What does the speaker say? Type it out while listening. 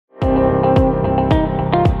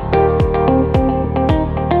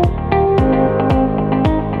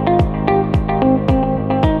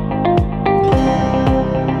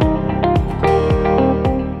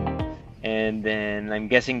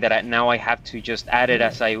guessing that now I have to just add it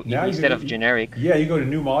as instead of generic. Yeah, you go to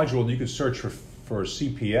new module and you can search for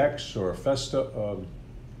CPX or Festo.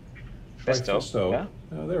 Festo. Yeah.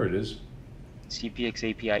 Oh, there it is.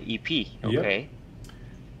 CPX-AP-I-EP. Okay. Yep.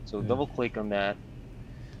 So double click on that.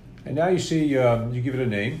 And now you see you give it a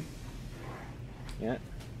name. Yeah.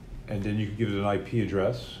 And then you can give it an IP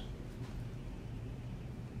address.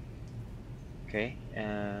 Okay.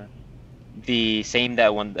 The same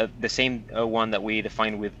one that we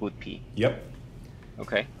defined with bootp. Yep.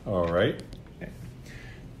 Okay. All right.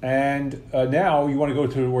 And now you want to go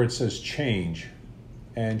to where it says change,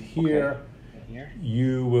 and here,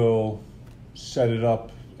 you will set it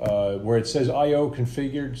up where it says I/O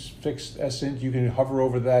configured fixed SINT. You can hover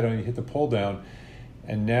over that and you hit the pull down,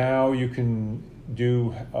 and now you can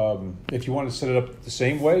do if you want to set it up the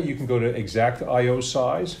same way, you can go to exact I/O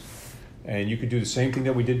size. And you could do the same thing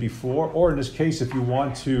that we did before, or in this case, if you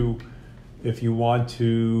want to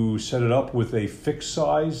set it up with a fixed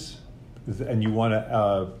size, and you want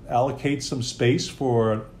to allocate some space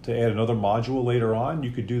to add another module later on,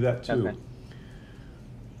 you could do that too.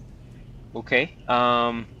 Okay.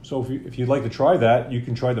 So if you'd like to try that, you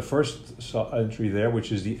can try the first entry there,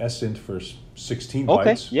 which is the SINT for 16 bytes.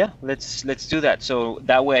 Okay. Yeah. Let's do that. So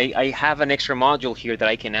that way, I have an extra module here that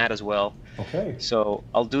I can add as well. Okay. So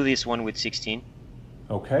I'll do this one with 16.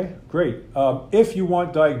 Okay, great. If you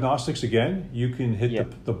want diagnostics again, you can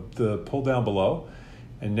hit the pull down below,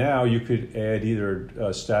 and now you could add either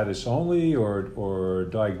status only or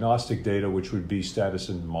diagnostic data, which would be status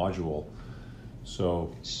and module.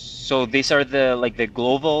 So these are the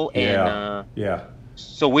global and yeah.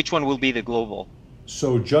 So which one will be the global?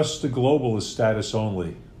 So just the global is status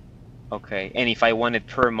only. Okay, and if I wanted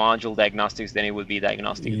per module diagnostics, then it would be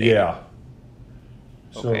diagnostic data. Yeah.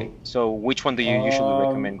 Okay, so which one do you usually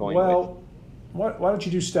recommend going with? Well, why don't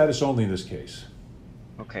you do status only in this case?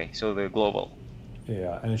 Okay, so the global.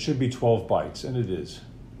 Yeah, and it should be 12 bytes, and it is.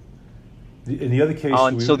 In the other case,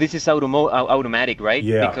 so this is automatic, right?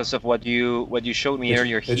 Yeah. Because of what you showed me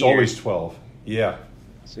earlier here. It's always 12. Yeah.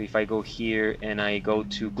 So if I go here and I go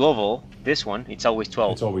to global, this one, it's always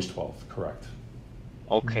 12. It's always 12, correct.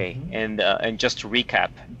 Okay, and just to recap,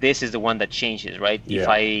 this is the one that changes, right?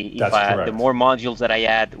 Yeah, if the more modules that I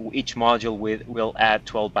add, each module will add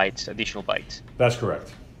 12 bytes, additional bytes. That's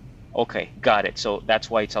correct. Okay, got it. So that's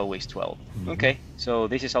why it's always 12. Okay, so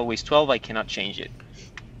this is always 12. I cannot change it.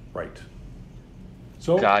 Right.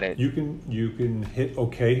 So got it. You can hit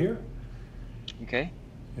OK here. Okay.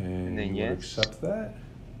 And then yes. Accept that.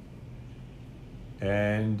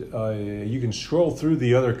 And you can scroll through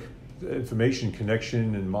the other information,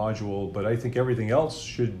 connection, and module, but I think everything else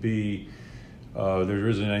should be, there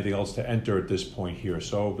isn't anything else to enter at this point here.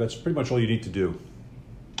 So that's pretty much all you need to do.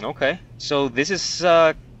 Okay. So this is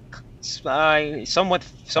somewhat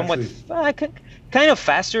kind of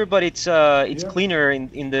faster, but it's cleaner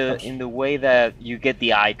in the way that you get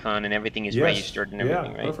the icon and everything is registered and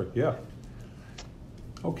everything, right? Perfect. Yeah.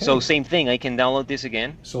 Okay. So same thing. I can download this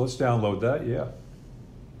again. So let's download that. Yeah.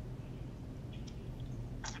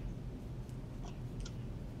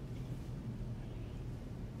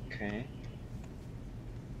 Okay.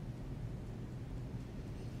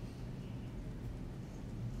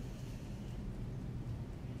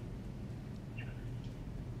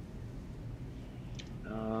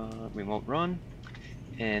 Remote run,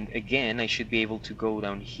 and again I should be able to go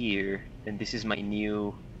down here, and this is my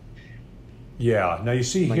new. Yeah. Now you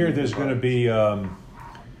see here, there's going to be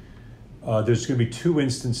two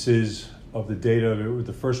instances of the data.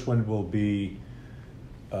 The first one will be.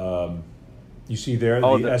 You see there,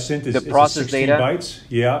 the SINT is 16 data. bytes.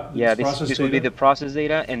 Yeah. Yeah, this will be the process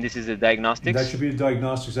data, and this is the diagnostics. That should be the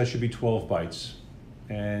diagnostics. That should be 12 bytes.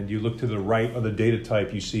 And you look to the right of the data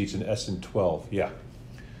type, you see it's an SINT 12. Yeah.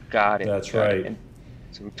 Got it. That's right. And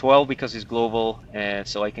so 12 because it's global,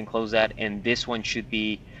 so I can close that. And this one should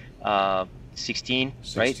be 16,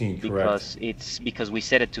 right? 16, correct. Because we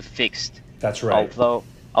set it to fixed. That's right.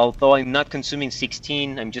 Although I'm not consuming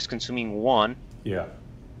 16, I'm just consuming 1. Yeah.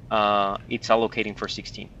 It's allocating for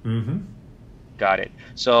 16. Mm-hmm. Got it.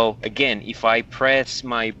 So again, if I press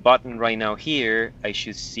my button right now here, I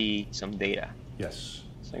should see some data. Yes.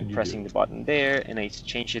 So I'm pressing the button there, and I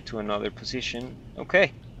change it to another position.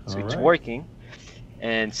 Okay. So it's working.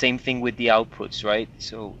 And same thing with the outputs, right?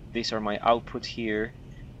 So these are my outputs here,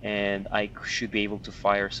 and I should be able to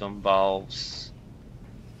fire some valves.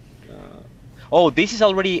 This is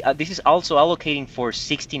already. This is also allocating for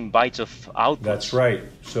 16 bytes of outputs. That's right.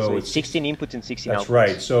 So it's 16 inputs and 16 outputs. That's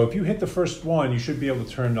right. So if you hit the first one, you should be able to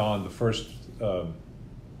turn on the first set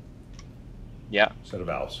of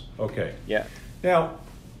valves. Okay. Yeah. Now,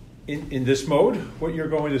 in this mode, what you're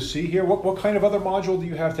going to see here, what kind of other module do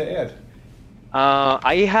you have to add?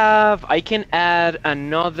 I can add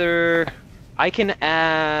another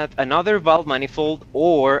valve manifold,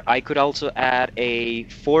 or I could also add a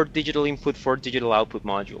 4 digital input, 4 digital output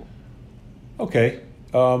module. Okay.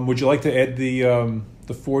 Would you like to add the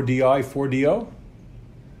 4DI, 4DO?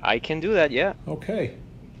 I can do that, yeah. Okay.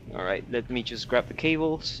 All right, let me just grab the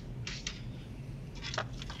cables.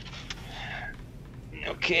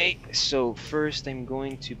 Okay, so first I'm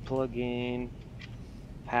going to plug in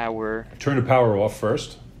power. Turn the power off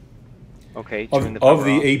first. Okay, turn the power of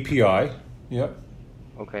the off. API. Yep.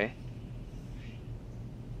 Okay.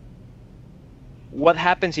 What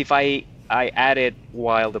happens if I add it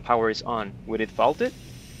while the power is on? Would it fault it?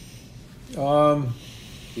 Do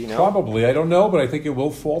you know? Probably. I don't know, but I think it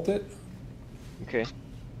will fault it. Okay.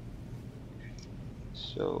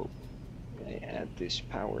 So I add this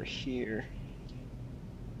power here.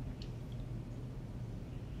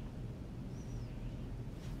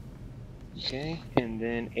 Okay, and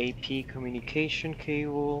then AP communication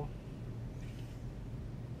cable.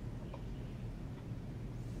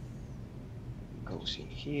 Goes in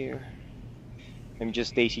here. I'm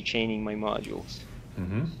just daisy chaining my modules.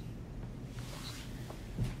 Mm-hmm.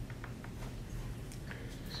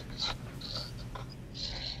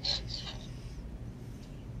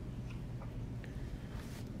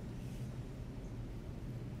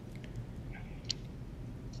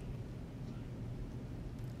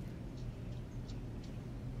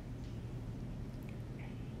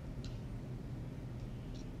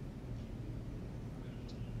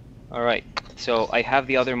 All right, so I have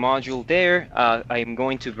the other module there. I'm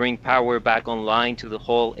going to bring power back online to the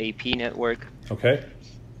whole AP network. Okay.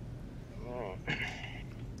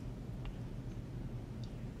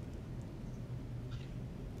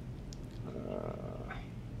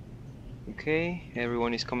 Okay,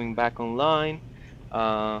 everyone is coming back online.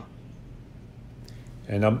 And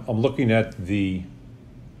I'm looking at the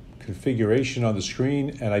configuration on the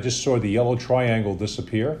screen, and I just saw the yellow triangle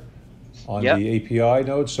disappear on the API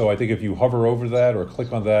node. So I think if you hover over that or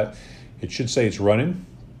click on that, it should say it's running.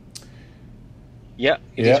 Yeah,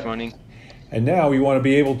 it is running. And now we want to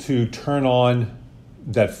be able to turn on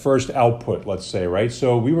that first output, let's say, right?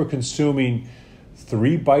 So we were consuming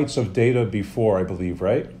 3 bytes of data before, I believe,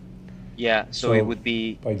 right? Yeah, so it would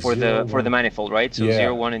be for the manifold, right? So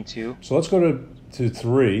 0, 1, and 2. So let's go to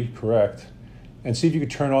 3, correct, and see if you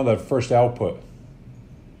could turn on that first output.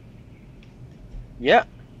 Yeah.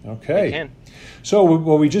 Okay. I can. So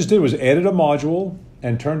what we just did was added a module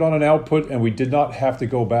and turned on an output, and we did not have to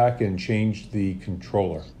go back and change the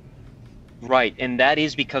controller. Right, and that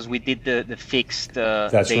is because we did the fixed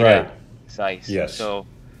That's data right. size. Yes. So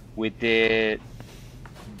we did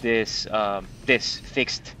this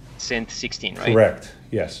fixed synth 16, right? Correct.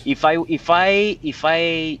 Yes. If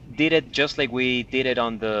I did it just like we did it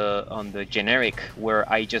on the generic,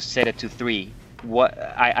 where I just set it to 3,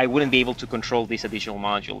 I wouldn't be able to control this additional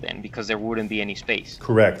module then, because there wouldn't be any space.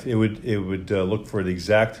 Correct. It would look for the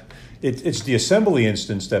exact. It's the assembly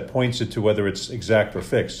instance that points it to whether it's exact or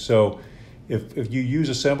fixed. So if you use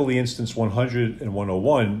assembly instance 100 and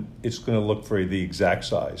 101, it's going to look for the exact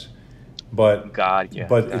size. But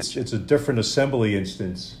it's a different assembly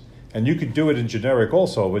instance, and you could do it in generic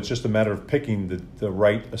also. It's just a matter of picking the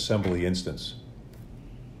right assembly instance.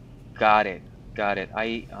 Got it.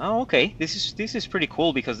 Okay. This is pretty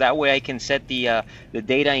cool, because that way I can set the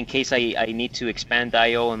data in case I need to expand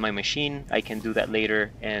I/O on my machine. I can do that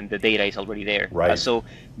later, and the data is already there. Right. So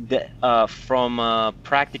from a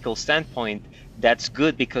practical standpoint, that's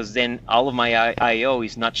good, because then all of my I/O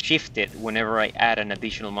is not shifted whenever I add an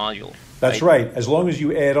additional module. That's right. As long as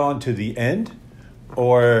you add on to the end,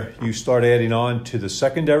 or you start adding on to the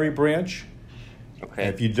secondary branch. Okay.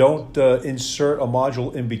 If you don't insert a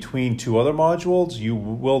module in between 2 other modules, you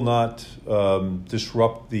will not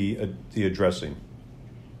disrupt the addressing.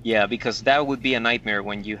 Yeah, because that would be a nightmare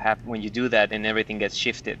when you do that and everything gets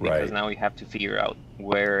shifted, because now you have to figure out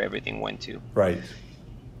where everything went to. Right.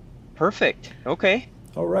 Perfect. Okay.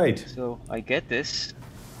 All right. So I get this,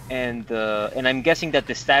 and I'm guessing that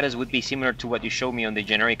the status would be similar to what you showed me on the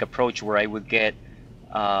generic approach, where I would get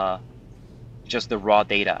just the raw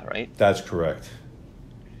data, right? That's correct.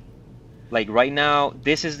 Like right now,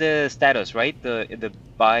 this is the status, right? The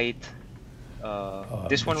byte.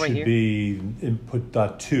 This one right here. Should be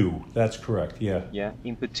input.2. That's correct. Yeah. Yeah,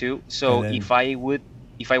 input 2. So then, if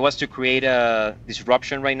I was to create a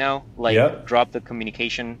disruption right now, like drop the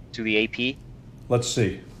communication to the AP. Let's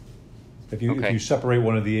see. If you separate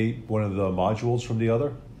one of the modules from the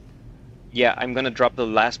other. Yeah, I'm gonna drop the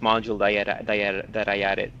last module that I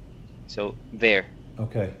added. So there.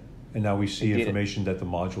 Okay. And now we see information that the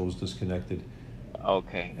module is disconnected.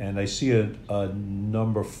 Okay. And I see a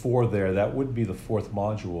number 4 there. That would be the 4th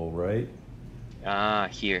module, right? Ah,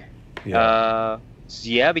 here. Yeah.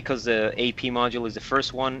 Yeah, because the AP module is the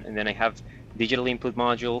first one, and then I have digital input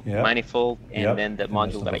module, manifold, and then the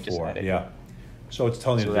module that I just added. Yeah. So it's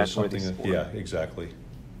telling you there's something. Yeah, exactly.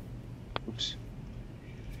 Oops.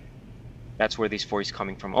 That's where this 4 is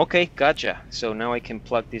coming from. Okay, gotcha. So now I can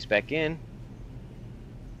plug this back in.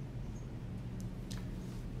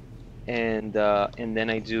 And then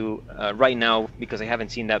I do, right now, because I haven't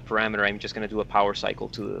seen that parameter, I'm just going to do a power cycle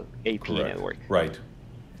to the AP network. Right.